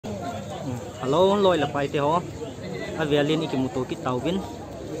Hello, loi la pai te ho. Avialin ikimuto ki tawin.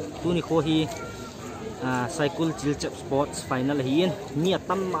 Tu ni kho hi SAIKUL CHILCHEP sports final hi in. Mi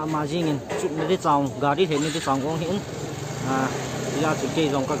atam ma jing in. Chut na de chang gari the ni de chang ong hi in. Ya chu ke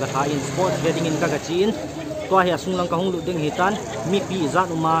jong ka tha in sports wedding in ka chi in. Tua hi asung lang ka hung lu ding hi tan. Mi pi za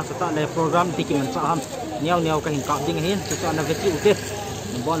nu ma sa ta le program tikiman cha ham. Niaw ka hin ka ding hin. Chu na ve ti u te.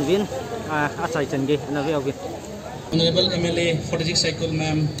 Bon win a chai chen ge na ve win. Honorable MLA 46 SAIKUL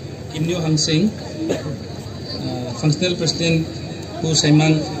Ma'am Kim Nyo Hang Singh, Functional President Pu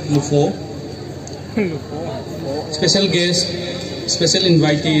Saiman Lufo, special guests, special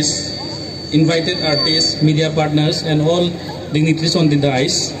invitees, invited artists, media partners, and all dignitaries on the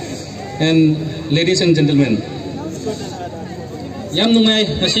dais, and ladies and gentlemen. Yam nungai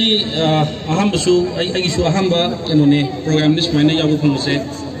kasi aham basu ay isu aham ba kanone program this mana yabu phangse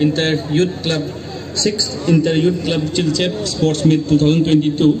Inter Youth Club 6th Inter Youth Club CHILCHEP Sports Meet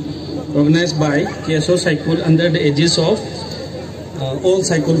 2022 organized by KSO SAIKUL under the aegis of All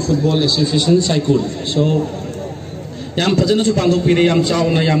SAIKUL Football Association SAIKUL. So yam phajana su pangthok pire yam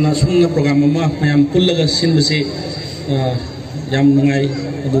chauna yam na sumna program ama yam pullaga sinbase yam nungai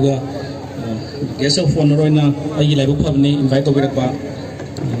aduga guest of honor oina ai laibu phabni invite obirakpa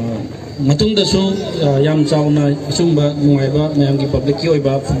matung da su yam chauna sumba nungaiba mayam gi public ki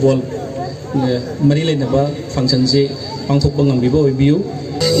oiba football mari leinaba function se pangthokpa ngambiba oibiu.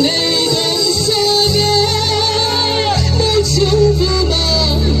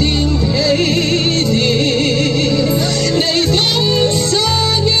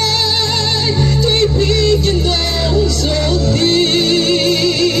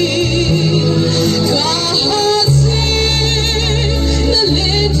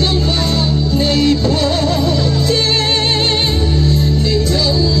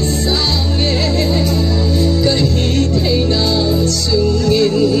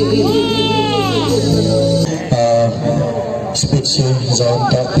 Speech Zone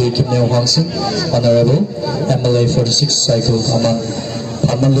Dr. Kim Nyo Hang Singh, Honorable MLA 46 SAIKUL Amang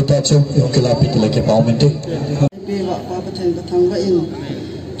Paman Lutacho, Yongkilapi Tilake Paumente.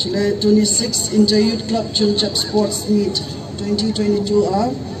 26 Inter Youth Club CHILCHEP Sports Meet 2022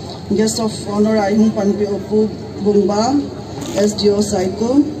 guest of honor Aihung Panpi Opu Bungba, SDO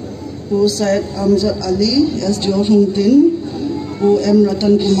SAIKUL, Pu Syed Amjad Ali, SDO Hungtin, Pu M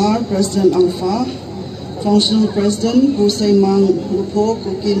Ratan Kumar, President Alpha, Functional President Pu Saiman Lupo,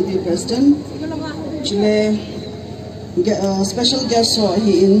 Kukin P President, Chile special guests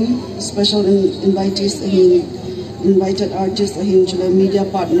in special invitees in invited artists in Chile media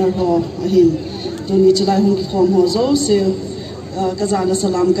partner ho in Tuni Chile Hong Kong Hozo se Kazana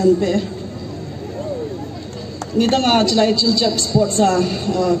Salam Kanpe Nidanga Chile CHILCHEP Sports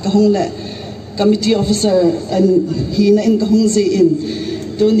Kahong Le Committee Officer and he na in Kahong Zi in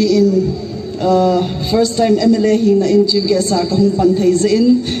Tuni in first time MLA hina in Chigesa kahung panthai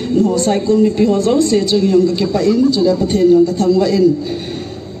in no SAIKUL mi pihozo se chung yung kakipa in chule pathen yung kathangwa in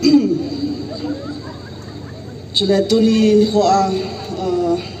chule tuni ho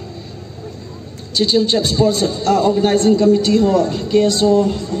CHILCHEP Sports organizing committee ho KSO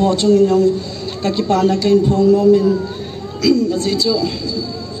ho chung yung kakipa na kain phong no min azi chu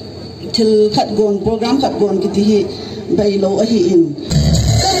til khat gon program khat gon kiti hi bailo a hi in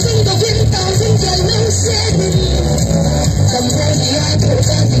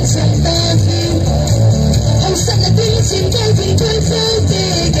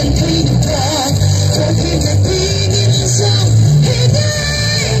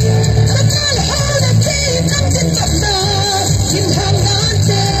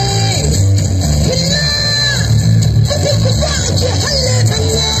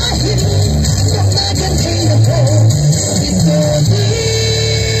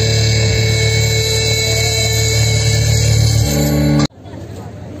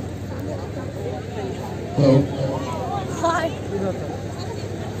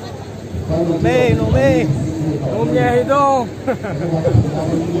No me, miedo.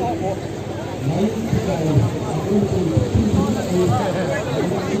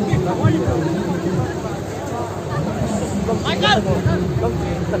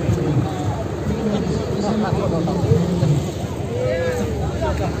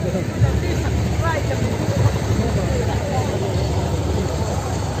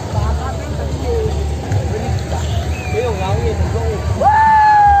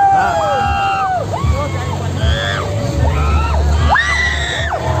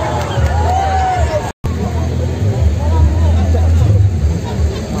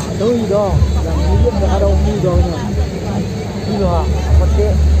 Đó, làm cái việc ở đâu đi rồi nhỉ? Đi rồi à? Có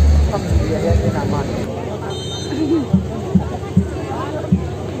thể không gì để làm mà.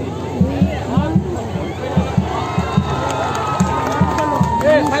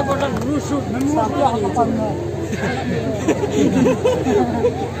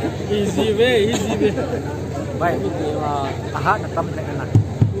 Easy way. Baik, aha tetap dengan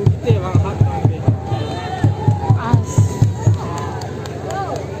Kita ahad.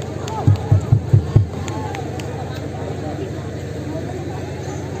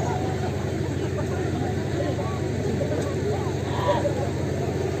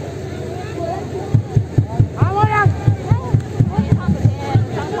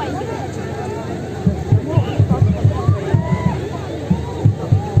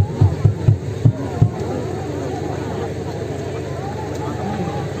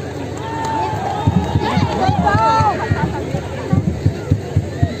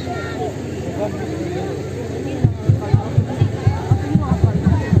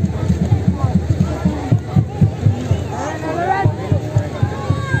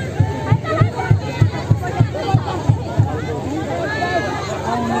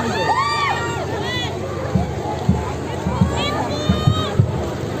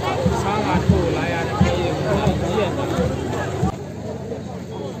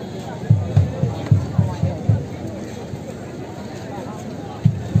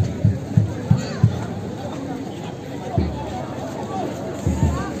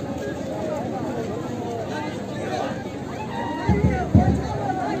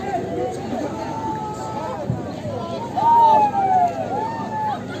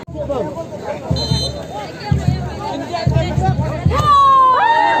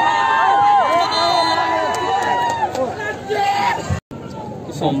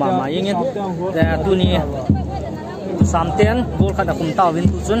 Mama ingin tu ni samten gol kada kum taw win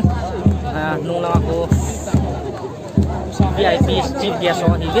tusun nung lang ako VIP chief guest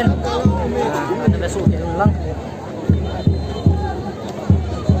on even ada besok lang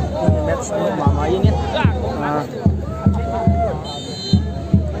match mama ingin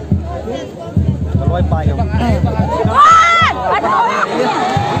loi pa yo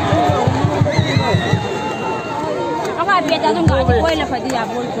别家种搞，为了快递呀，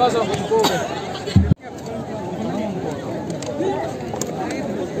不。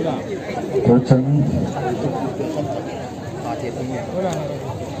Kurcang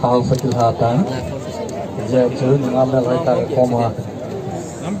hal fakir hatan jadi mengambil mereka koma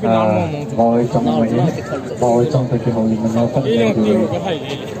bawa cang ini bawa cang pergi holi menyokong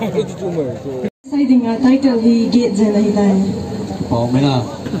saya dengar title di gate je lah hilang bawa mana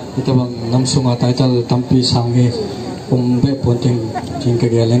kita bang namsung title tampi sange be ponting jing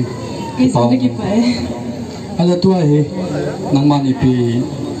kegelen ada tua he nang mani pi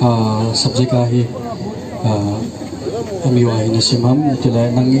subject ahi amiwa hi nasimam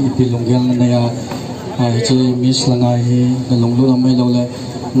tila nang ipi lunggel na ya ji miss langa hi nalunglu na may lawla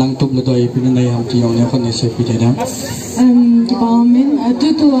nang tubla do ipi na ya hamti yong ne kon ne se pi da department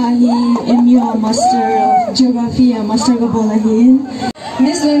tu tua hi amiwa master of geography master ka bola hi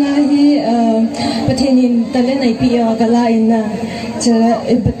miss langa hi pathenin talen ipi galain na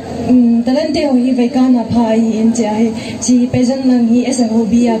talente ho hi vekana phai in cha hi chi pejan lang hi esa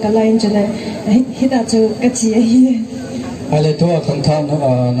hobia kalain chale hita chu kachi hi ale to khang tha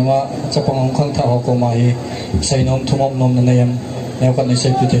nama chapang khang tha ko ma hi sainom thumom nom na yam ne kan ne se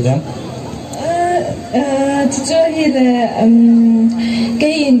pi te dam chu hi le ke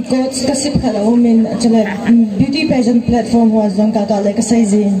in coach kasip khala women chale beauty pageant platform was jong ka like a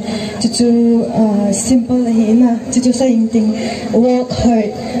sizing chu simple hi na chu saying thing work hard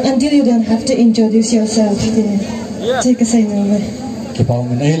until you don't have to introduce yourself take a say no ke pa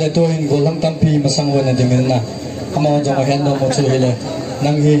men ai le to in golam tampi masang wona de men na ama jong hen no mo chu hele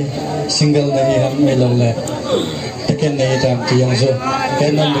nang hi single na hi ham me lo le taken ne jam ti yong so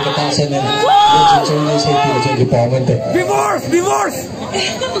ken non de ta sen ne chu ne se pi chu ke pa men te divorce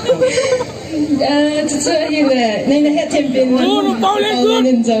chu hi le nei na het tempin no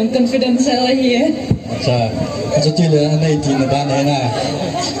jong confidential here sa chu ti le nei ti na ban he na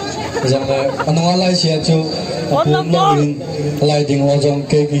jang le anong lai sia chu apun no rin lai ding ho jong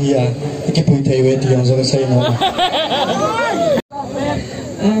ke ki ya ki pui thei we ti yong so sai no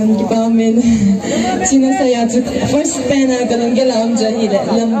department sino saya tu first pen kalau gelam jadi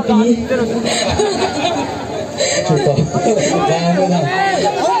lampi cuba jangan lah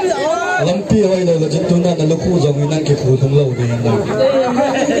lampi oi lo jitu na na luku jong ina ke pu thong lo de na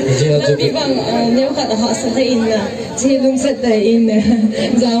lampi bang nếu kata hak sedih na cilung sedih na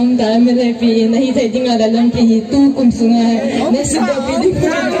jam dah melepi na hitai tinggal dalam lampi tu kum sungai nasi kopi di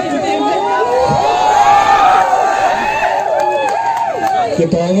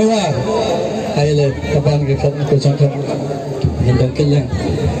kita ni lah, ayah kapan kita kerja kan, hindang kelang,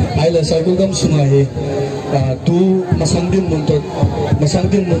 ayah saya pun kamu sungai, tu masang din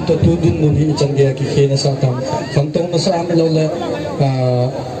munto tu din mun hi changge ki khena sa tam khangtong na sa am lo le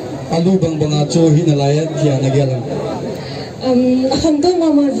alu bang banga cho hi na layat ya na gelang khangtong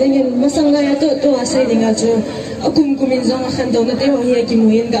mama zengin masang la ya to asai dinga cho akum kumin zong khangtong na te ho hi ki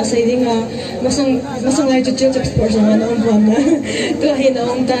muin ga asai dinga masang la cho CHILCHEP sports na on bon na to hi na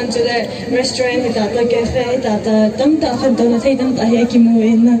on tan cho le restaurant hi ta cafe ta tam ta khangtong na thai tam ta hi ki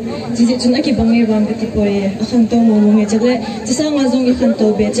muin na ji chuna ki bangai bang ka ti poi khangtong mo nge cho le chi sa nga zong ki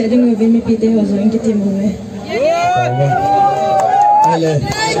khangtong be che ding me pi te ho zong ki ti mo me ale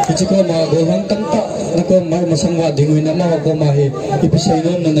kichiko ma gohan tam ta na ko ma masang wa dingui na ma ko ma hi ipisai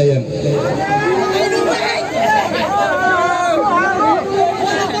non na nayam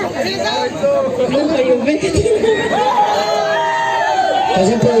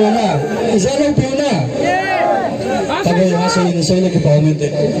kasi po na isa lang po na tabi yung asa yun sa ilagi pa umente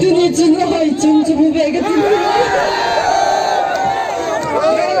dunitsun na kayo chum begat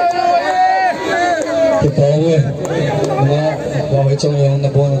kipawe mga waway chong yung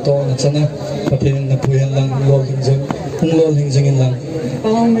nabuha na to na sana patin na puyan lang kung lol hingjengin lang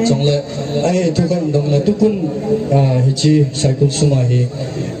chong le ay ito kan dong le tukun hichi SAIKUL sumahi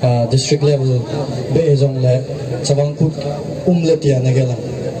district level be jong le sabang kut umlet ya nagala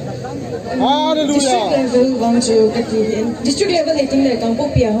district level wang chu kati district level iting le kang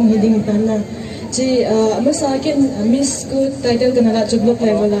popia hong hiding tan na ji amasakin miss ko title kana la chublok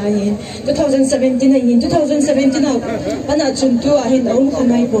level ahin 2017 ahin 2017 ana chuntu ahin om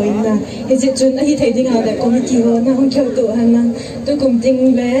khanai point na heje chun ahi thading ha da committee ho na hong khel to hanan to kumting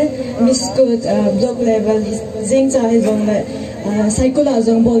le miss ko block level jing cha he jong le SAIKUL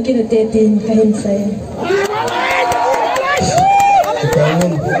azong bol kin te tin kahin sai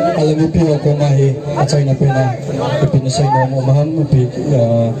kawan alami pi ko mahi achai na pena pinasay no maham pi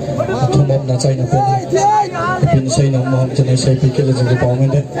thumam na chai na pena pinasay no maham chanai sai pi kele jing pa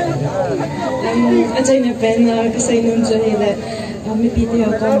ngen de achai na pena kasai nun jo hele mi pi te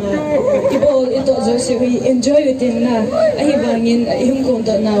ko ma ibol ito jo se wi enjoy utin na ahi bangin ihum kon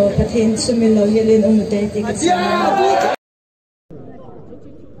to na pathin sumilo yelin umte te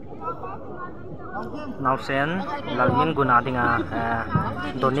now sen lalmin guna dinga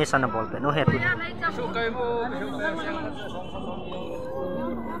donation na bol pe no hetu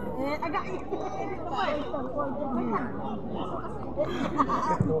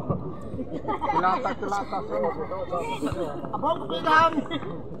abang pinam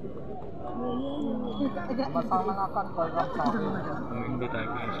masama akan program hindi tayo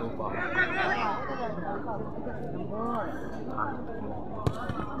sofa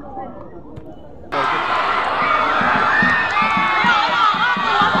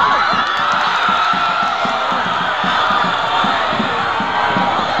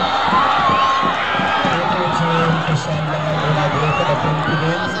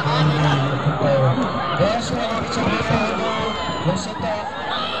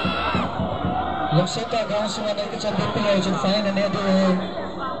Lungsita gawa sunga na ikut sampai pengajian fine dan ada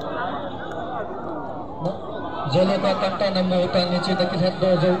jala ka kanta na mo utan ni cita kisah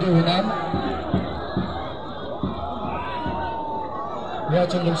do jauh di winam ya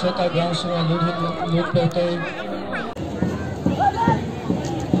cun lungsita gawa sunga lut petai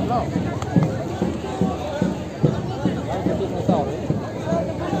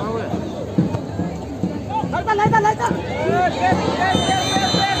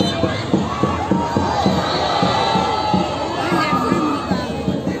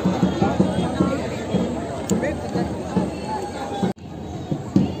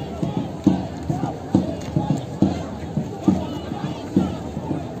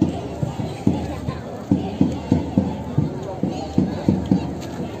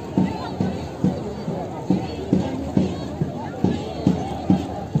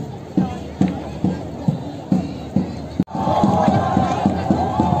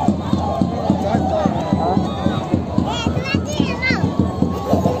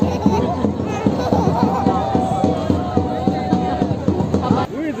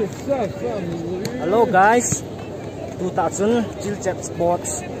Hello guys, 2000 CHILCHEP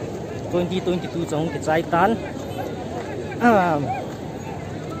Sports 2022 trong cái trái tan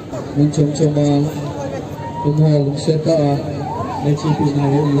mình chồng mà ủng hộ lúc sẽ ta nên chỉ bị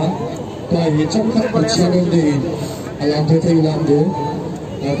này là tại vì trong các bạn xem em thì làm thế thì làm được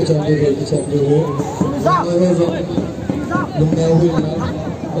cái chồng như vậy chồng như vậy lúc nào huy là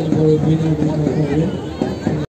bây giờ huy nào